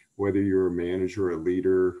career, whether you're a manager, a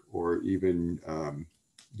leader, or even,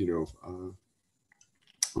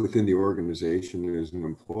 within the organization as an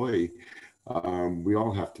employee, we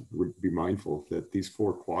all have to be mindful that these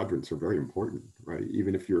 4 quadrants are very important, right?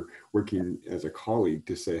 Even if you're working as a colleague,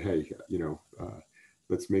 to say, hey,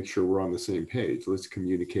 let's make sure we're on the same page. Let's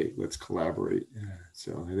communicate. Let's collaborate.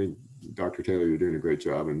 So I think, Dr. Taylor, you're doing a great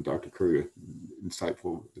job, and Dr. Curry,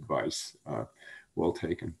 insightful advice. Well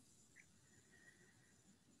taken.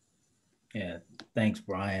 Yeah, thanks,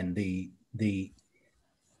 Brian.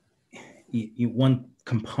 One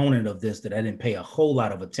component of this that I didn't pay a whole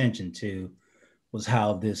lot of attention to was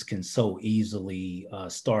how this can so easily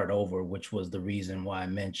start over, which was the reason why I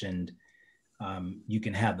mentioned you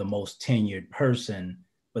can have the most tenured person,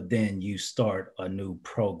 but then you start a new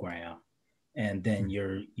program, and then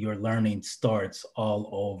your learning starts all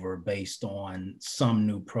over based on some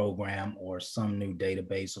new program or some new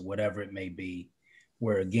database or whatever it may be,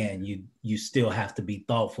 where again, you still have to be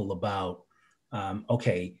thoughtful about, how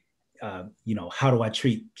do I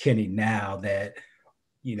treat Kenny now that,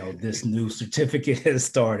 this new certificate has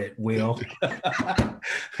started, Will?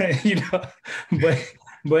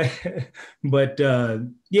 But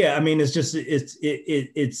yeah, I mean, it's just,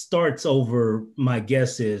 it starts over, my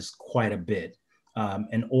guess is, quite a bit.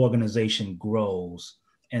 An organization grows,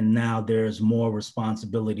 and now there's more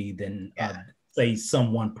responsibility than say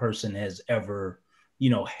some one person has ever,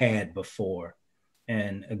 had before.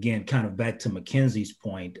 And again, kind of back to Mackenzie's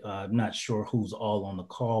point, I'm not sure who's all on the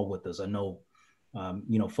call with us. I know,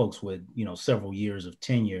 folks with, several years of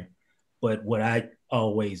tenure, but what I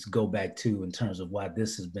always go back to in terms of why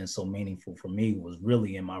this has been so meaningful for me was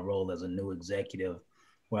really in my role as a new executive,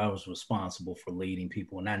 where I was responsible for leading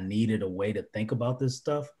people, and I needed a way to think about this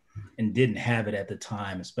stuff and didn't have it at the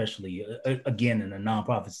time, especially again in the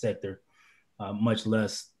nonprofit sector, much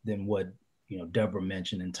less than what Deborah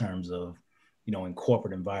mentioned in terms of in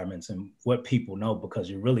corporate environments and what people know, because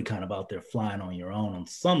you're really kind of out there flying on your own on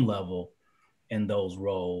some level in those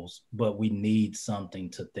roles, but we need something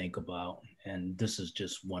to think about. And this is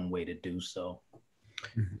just one way to do so.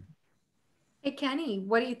 Hey, Kenny,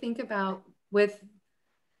 what do you think about with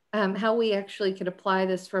how we actually could apply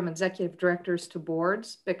this from executive directors to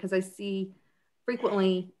boards? Because I see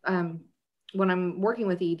frequently when I'm working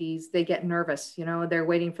with EDs, they get nervous, they're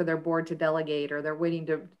waiting for their board to delegate, or they're waiting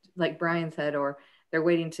to, like Brian said, or they're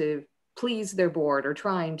waiting to please their board or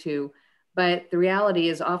trying to. But the reality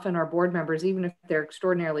is often our board members, even if they're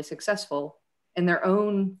extraordinarily successful in their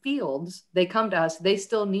own fields, they come to us, they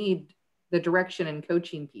still need the direction and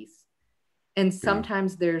coaching piece. And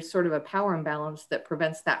sometimes there's sort of a power imbalance that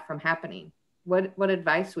prevents that from happening. What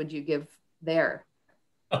advice would you give there?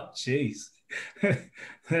 Oh, geez.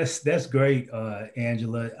 That's great,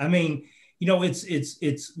 Angela. I mean,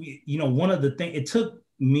 it's one of the things, it took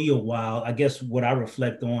me a while. I guess what I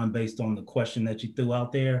reflect on based on the question that you threw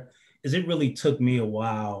out there is it really took me a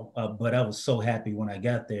while, but I was so happy when I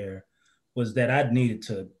got there, was that I needed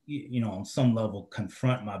to, on some level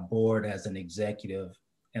confront my board as an executive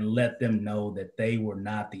and let them know that they were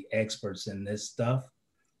not the experts in this stuff,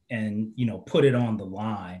 and, put it on the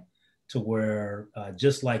line to where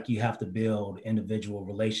just like you have to build individual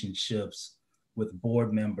relationships with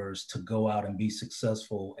board members to go out and be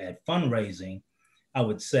successful at fundraising, I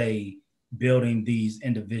would say building these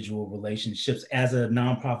individual relationships as a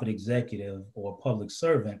nonprofit executive or public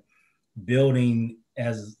servant, building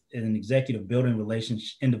as an executive, building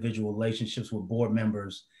individual relationships with board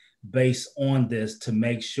members based on this to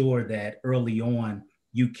make sure that early on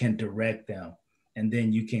you can direct them, and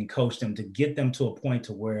then you can coach them to get them to a point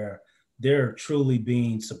to where they're truly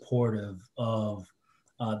being supportive of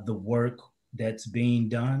the work that's being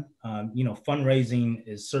done. Fundraising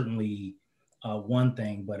is certainly one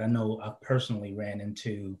thing, but I know I personally ran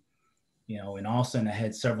into, in Austin, I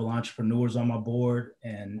had several entrepreneurs on my board,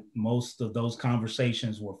 and most of those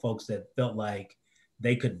conversations were folks that felt like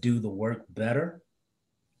they could do the work better.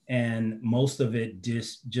 And most of it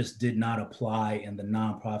just did not apply in the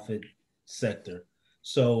nonprofit sector.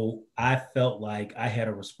 So I felt like I had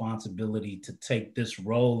a responsibility to take this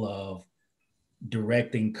role of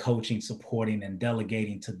directing, coaching, supporting, and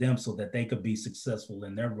delegating to them so that they could be successful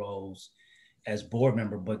in their roles as board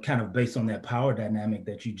member. But kind of based on that power dynamic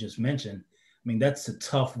that you just mentioned, I mean, that's a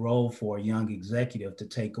tough role for a young executive to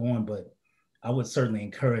take on, but I would certainly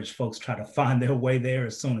encourage folks try to find their way there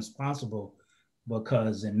as soon as possible,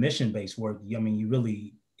 because in mission-based work, I mean, you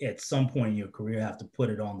really, at some point in your career, have to put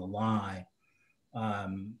it on the line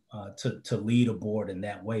to lead a board in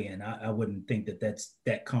that way. And I wouldn't think that that's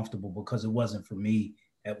that comfortable, because it wasn't for me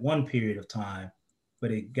at one period of time,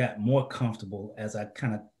 but it got more comfortable as I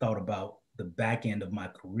kind of thought about the back end of my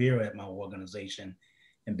career at my organization,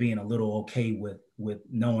 and being a little okay with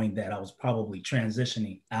knowing that I was probably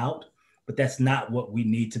transitioning out. But that's not what we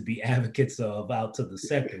need to be advocates of out to the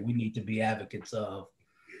sector. We need to be advocates of,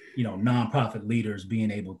 nonprofit leaders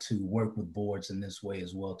being able to work with boards in this way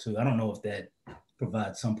as well too. I don't know if that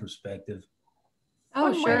provides some perspective.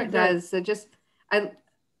 Oh, sure it does. I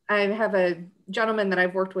have a gentleman that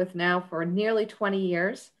I've worked with now for nearly 20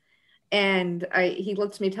 years. And he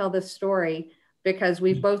lets me tell this story because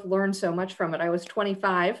we've both learned so much from it. I was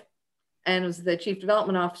 25 and was the chief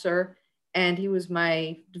development officer, and he was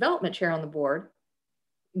my development chair on the board.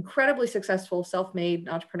 Incredibly successful, self-made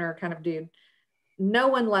entrepreneur kind of dude. No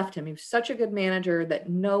one left him. He was such a good manager that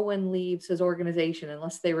no one leaves his organization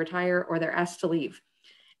unless they retire or they're asked to leave.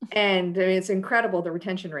 And I mean, it's incredible, the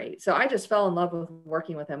retention rate. So I just fell in love with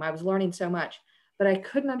working with him. I was learning so much, but I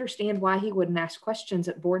couldn't understand why he wouldn't ask questions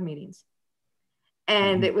at board meetings.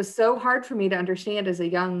 And it was so hard for me to understand as a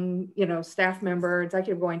young, staff member,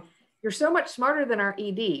 executive, going, you're so much smarter than our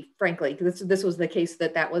ED, frankly. This was the case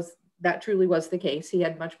that truly was the case. He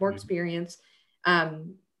had much more experience.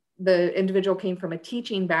 The individual came from a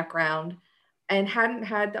teaching background and hadn't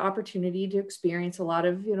had the opportunity to experience a lot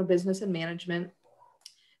of, business and management.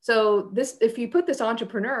 So if you put this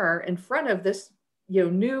entrepreneur in front of this,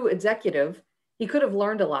 new executive, he could have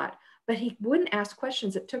learned a lot, but he wouldn't ask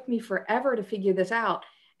questions. It took me forever to figure this out.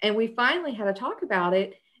 And we finally had to talk about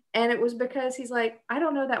it. And it was because he's like, I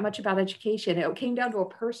don't know that much about education. It came down to a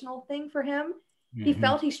personal thing for him. He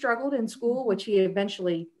felt he struggled in school, which he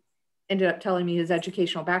eventually ended up telling me his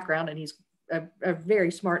educational background, and he's a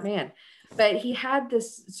very smart man. But he had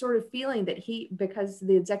this sort of feeling that because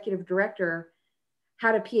the executive director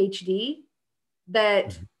had a PhD,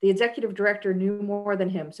 that the executive director knew more than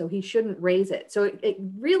him, so he shouldn't raise it. So it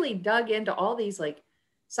really dug into all these like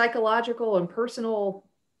psychological and personal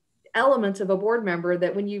elements of a board member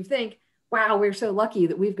that when you think, wow, we're so lucky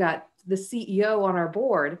that we've got the CEO on our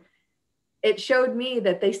board. It showed me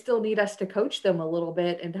that they still need us to coach them a little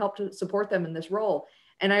bit and help to support them in this role.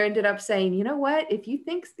 And I ended up saying, you know what, if you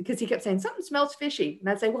think, because he kept saying something smells fishy. And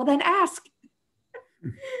I'd say, well, then ask.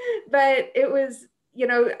 But it was, you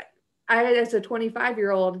know, I, as a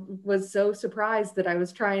 25-year-old, was so surprised that I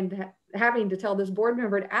was having to tell this board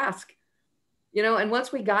member to ask, you know, and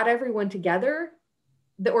once we got everyone together,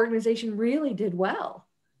 the organization really did well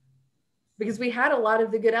because we had a lot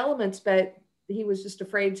of the good elements, but he was just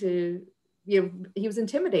afraid to, you know, he was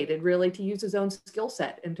intimidated really to use his own skill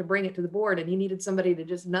set and to bring it to the board, and he needed somebody to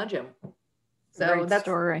just nudge him. So Great that's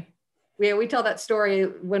story. We tell that story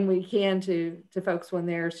when we can to folks when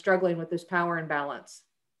they're struggling with this power imbalance.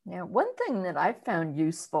 Yeah, one thing that I found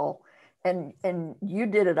useful, and you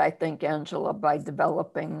did it, I think, Angela, by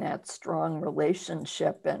developing that strong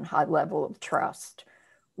relationship and high level of trust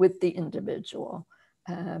with the individual.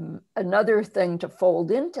 Another thing to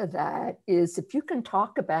fold into that is if you can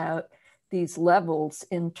talk about these levels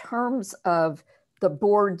in terms of the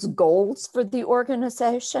board's goals for the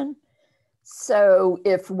organization. So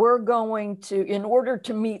if we're going to, in order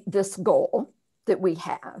to meet this goal that we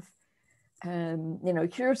have, you know,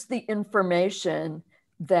 here's the information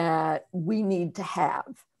that we need to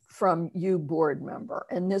have from you, board member,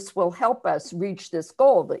 and this will help us reach this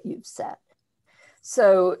goal that you've set.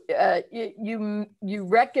 So you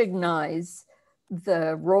recognize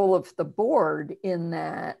the role of the board in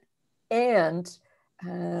that, and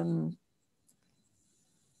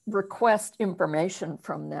request information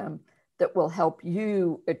from them that will help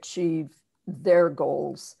you achieve their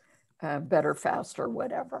goals better, faster,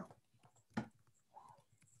 whatever.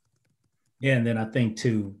 Yeah, and then I think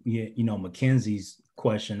too, you know, Mackenzie's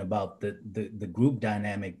question about the group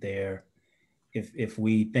dynamic there. If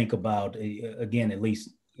we think about, again, at least,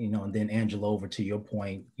 you know, and then Angela, over to your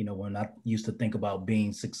point, you know, when I used to think about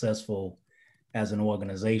being successful as an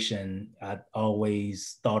organization, I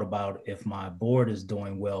always thought about if my board is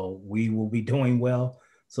doing well, we will be doing well.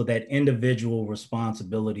 So that individual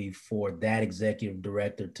responsibility for that executive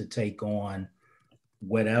director to take on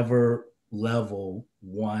whatever level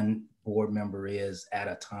one board member is at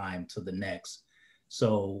a time to the next.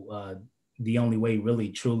 So the only way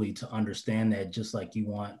really truly to understand that, just like you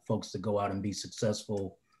want folks to go out and be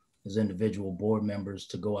successful as individual board members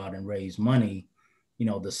to go out and raise money, you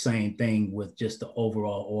know, the same thing with just the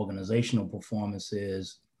overall organizational performance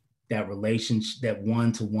is that relationship, that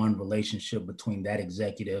one-to-one relationship between that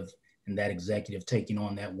executive and that executive taking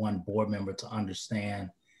on that one board member to understand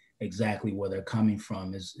exactly where they're coming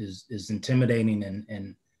from is intimidating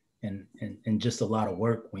and just a lot of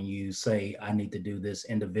work when you say, I need to do this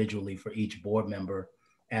individually for each board member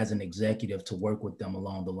as an executive to work with them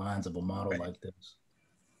along the lines of a model like this.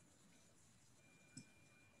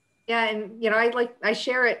 Yeah, and you know, I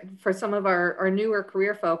share it for some of our newer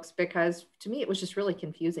career folks because to me it was just really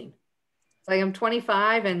confusing. It's like I'm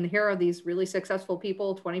 25 and here are these really successful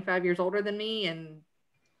people 25 years older than me, and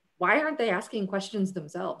why aren't they asking questions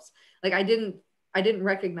themselves? Like I didn't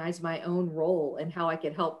recognize my own role and how I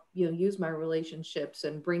could help, you know, use my relationships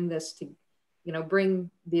and bring this to, you know, bring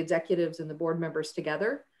the executives and the board members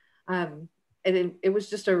together. And it was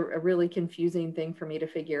just a really confusing thing for me to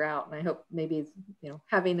figure out. And I hope maybe, you know,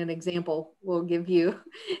 having an example will give you,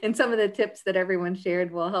 and some of the tips that everyone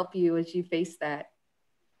shared will help you as you face that.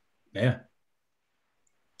 Yeah.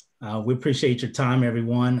 We appreciate your time,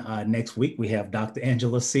 everyone. Next week, we have Dr.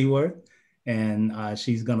 Angela Seaworth, and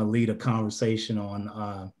she's going to lead a conversation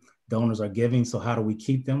on donors are giving. So how do we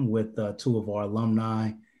keep them, with two of our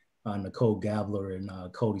alumni, Nicole Gabler and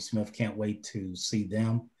Cody Smith. Can't wait to see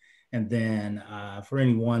them. And then for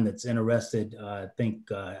anyone that's interested, I think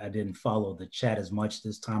I didn't follow the chat as much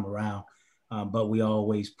this time around, but we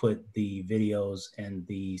always put the videos and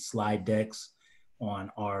the slide decks on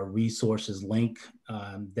our resources link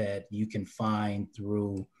that you can find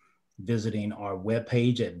through visiting our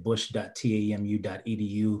webpage at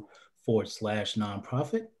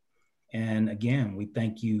bush.tamu.edu/nonprofit. And again, we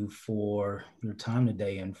thank you for your time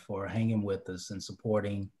today and for hanging with us and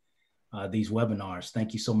supporting these webinars.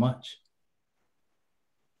 Thank you so much.